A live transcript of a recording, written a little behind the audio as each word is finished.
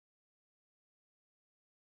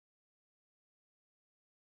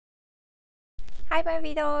Hi my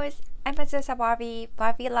videos! I'm Azusa Barbie,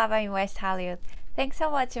 Barbie lover in West Hollywood. Thanks for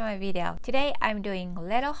watching my video. Today I'm doing a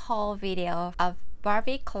little haul video of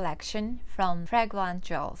Barbie collection from Fragrant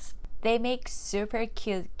Jewels. They make super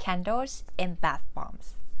cute candles and bath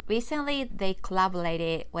bombs. Recently they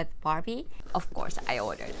collaborated with Barbie. Of course I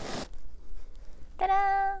ordered.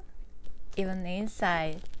 Ta-da! Even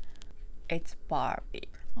inside it's Barbie.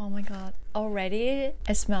 Oh my god, already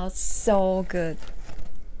it smells so good.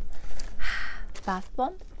 Bath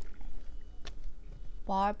bomb?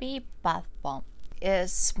 Barbie bath bomb. It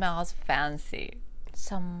smells fancy.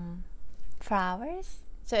 Some flowers.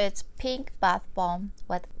 So it's pink bath bomb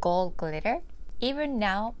with gold glitter. Even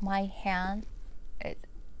now my hand is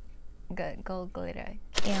good gold glitter.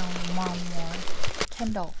 And one more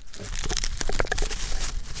candle.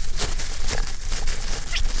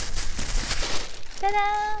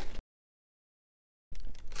 Ta-da!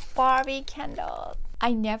 Barbie candle.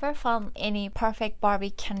 I never found any perfect Barbie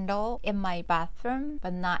candle in my bathroom,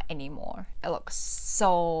 but not anymore. It looks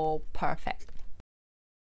so perfect.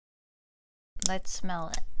 Let's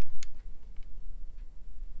smell it.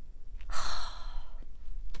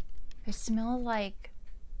 It smells like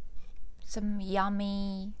some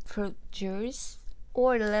yummy fruit juice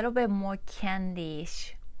or a little bit more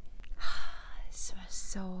candy-ish. It smells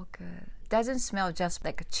so good. Doesn't smell just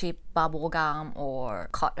like a cheap bubble gum or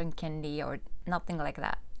cotton candy or nothing like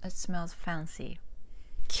that. It smells fancy.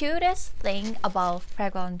 Cutest thing about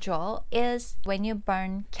Fragrant Jewel is when you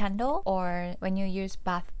burn candle or when you use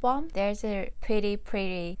bath bomb, there's a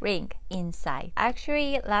pretty ring inside.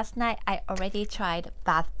 Actually, last night I already tried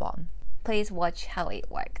bath bomb. Please watch how it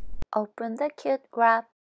works. Open the cute wrap.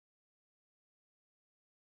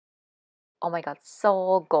 Oh my god,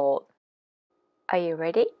 so gold. Are you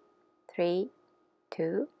ready? 3,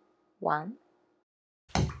 2, 1.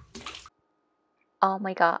 Oh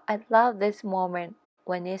my god, I love this moment.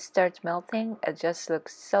 When it starts melting, it just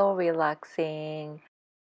looks so relaxing.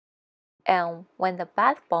 And when the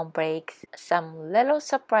bath bomb breaks, some little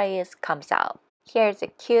surprise comes out. Here's a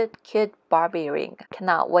cute Barbie ring.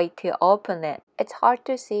 Cannot wait to open it. It's hard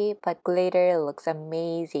to see, but glitter looks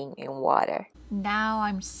amazing in water. Now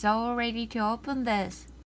I'm so ready to open this.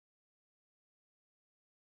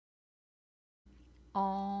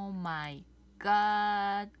 Oh my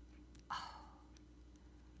god. Oh.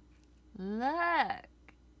 Look.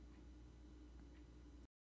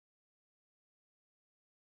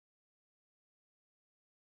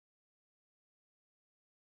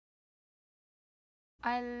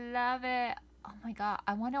 I love it. Oh my god,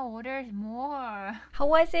 I want to order more. How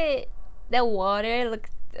was it? The water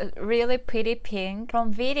looks really pretty pink.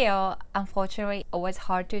 From video, unfortunately, it was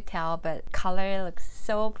hard to tell, but color looks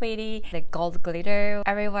so pretty. The gold glitter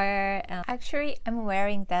everywhere. And actually, I'm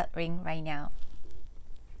wearing that ring right now.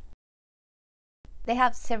 They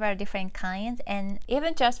have several different kinds, and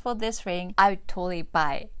even just for this ring, I would totally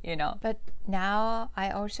buy, you know. But now I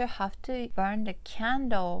also have to burn the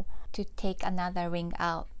candle to take another ring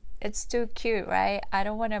out. It's too cute, right? I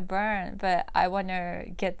don't want to burn, but I want to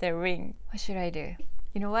get the ring. What should I do?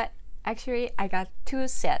 You know what? Actually, I got 2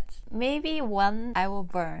 sets. Maybe one I will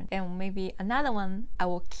burn, and maybe another one I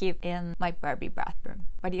will keep in my Barbie bathroom.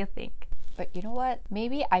 What do you think? But you know what?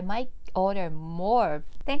 Maybe I might order more.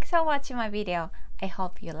 Thanks for watching my video. I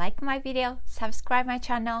hope you like my video, subscribe my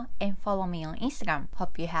channel, and follow me on Instagram.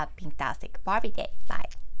 Hope you have a fantastic Barbie day. Bye.